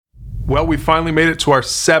Well, we finally made it to our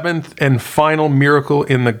seventh and final miracle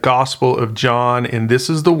in the Gospel of John, and this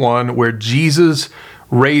is the one where Jesus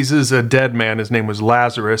raises a dead man. His name was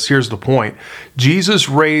Lazarus. Here's the point. Jesus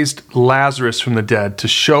raised Lazarus from the dead to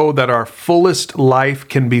show that our fullest life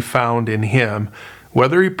can be found in him,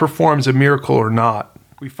 whether he performs a miracle or not.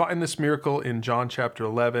 We find this miracle in John chapter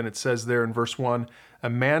 11. It says there in verse 1, a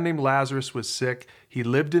man named Lazarus was sick. He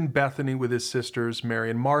lived in Bethany with his sisters, Mary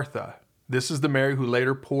and Martha. This is the Mary who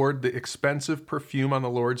later poured the expensive perfume on the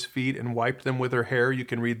Lord's feet and wiped them with her hair. You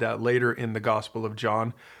can read that later in the Gospel of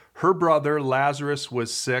John. Her brother, Lazarus,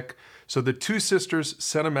 was sick. So the two sisters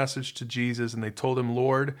sent a message to Jesus and they told him,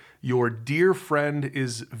 Lord, your dear friend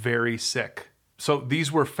is very sick. So these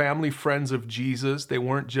were family friends of Jesus. They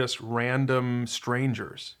weren't just random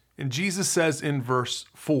strangers. And Jesus says in verse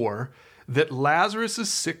 4, that Lazarus'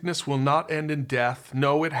 sickness will not end in death.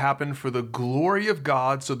 No, it happened for the glory of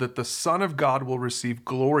God, so that the Son of God will receive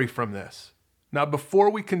glory from this. Now, before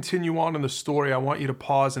we continue on in the story, I want you to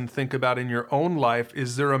pause and think about in your own life,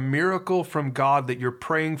 is there a miracle from God that you're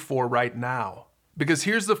praying for right now? Because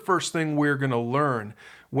here's the first thing we're going to learn.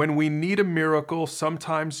 When we need a miracle,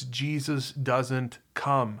 sometimes Jesus doesn't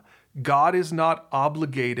come. God is not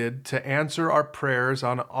obligated to answer our prayers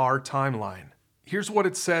on our timeline. Here's what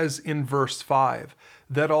it says in verse 5,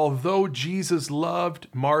 that although Jesus loved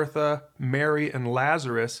Martha, Mary, and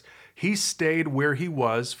Lazarus, he stayed where he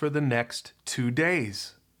was for the next 2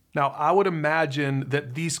 days. Now, I would imagine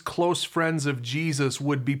that these close friends of Jesus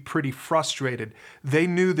would be pretty frustrated. They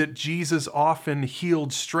knew that Jesus often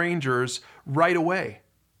healed strangers right away.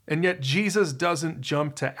 And yet Jesus doesn't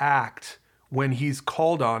jump to act when he's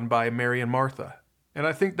called on by Mary and Martha. And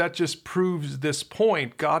I think that just proves this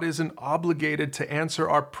point. God isn't obligated to answer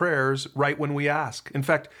our prayers right when we ask. In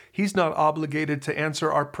fact, he's not obligated to answer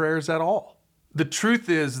our prayers at all. The truth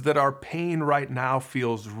is that our pain right now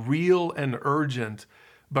feels real and urgent,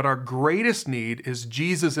 but our greatest need is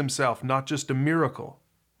Jesus himself, not just a miracle.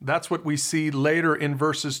 That's what we see later in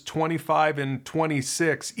verses 25 and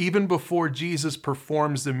 26. Even before Jesus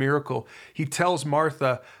performs the miracle, he tells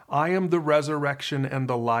Martha, I am the resurrection and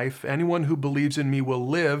the life. Anyone who believes in me will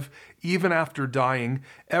live even after dying.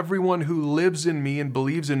 Everyone who lives in me and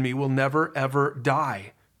believes in me will never, ever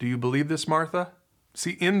die. Do you believe this, Martha?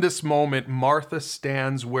 See, in this moment, Martha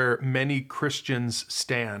stands where many Christians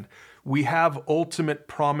stand. We have ultimate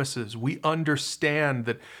promises. We understand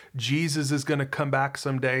that Jesus is going to come back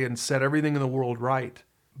someday and set everything in the world right.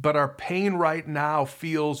 But our pain right now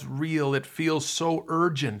feels real. It feels so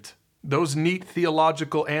urgent. Those neat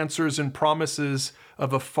theological answers and promises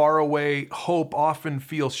of a faraway hope often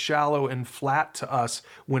feel shallow and flat to us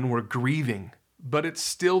when we're grieving. But it's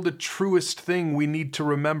still the truest thing we need to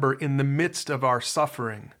remember in the midst of our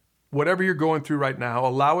suffering. Whatever you're going through right now,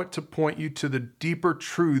 allow it to point you to the deeper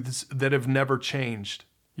truths that have never changed.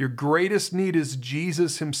 Your greatest need is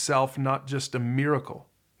Jesus himself, not just a miracle.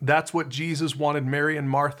 That's what Jesus wanted Mary and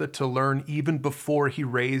Martha to learn even before he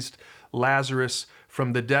raised Lazarus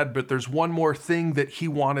from the dead. But there's one more thing that he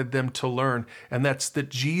wanted them to learn, and that's that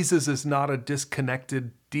Jesus is not a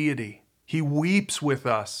disconnected deity. He weeps with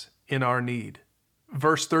us in our need.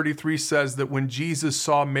 Verse 33 says that when Jesus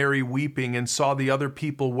saw Mary weeping and saw the other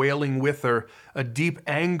people wailing with her, a deep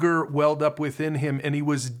anger welled up within him and he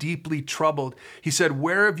was deeply troubled. He said,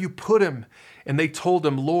 where have you put him? And they told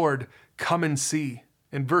him, Lord, come and see.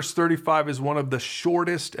 And verse 35 is one of the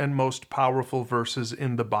shortest and most powerful verses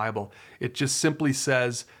in the Bible. It just simply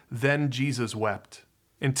says, then Jesus wept.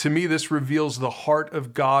 And to me, this reveals the heart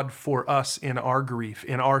of God for us in our grief,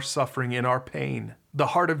 in our suffering, in our pain. The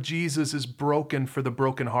heart of Jesus is broken for the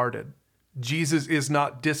brokenhearted. Jesus is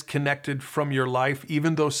not disconnected from your life,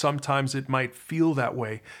 even though sometimes it might feel that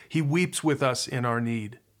way. He weeps with us in our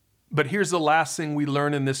need. But here's the last thing we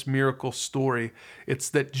learn in this miracle story. It's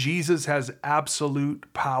that Jesus has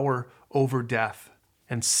absolute power over death.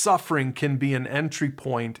 And suffering can be an entry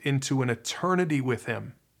point into an eternity with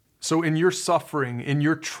him. So in your suffering, in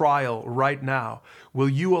your trial right now, will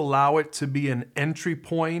you allow it to be an entry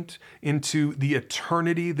point into the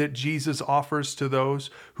eternity that Jesus offers to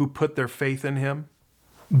those who put their faith in him?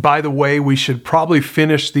 By the way, we should probably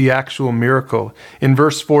finish the actual miracle. In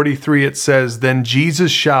verse 43, it says, then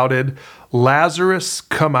Jesus shouted, Lazarus,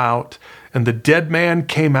 come out. And the dead man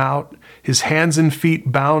came out, his hands and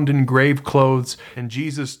feet bound in grave clothes. And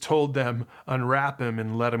Jesus told them, unwrap him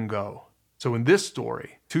and let him go. So in this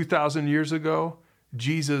story, 2,000 years ago,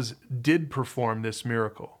 Jesus did perform this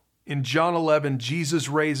miracle. In John 11, Jesus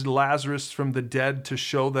raised Lazarus from the dead to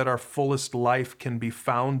show that our fullest life can be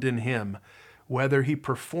found in him, whether he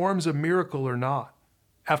performs a miracle or not.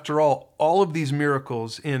 After all of these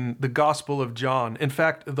miracles in the Gospel of John, in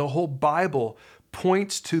fact, the whole Bible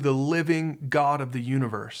points to the living God of the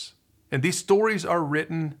universe. And these stories are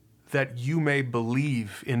written that you may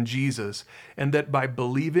believe in Jesus, and that by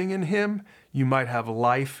believing in him, you might have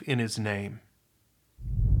life in his name.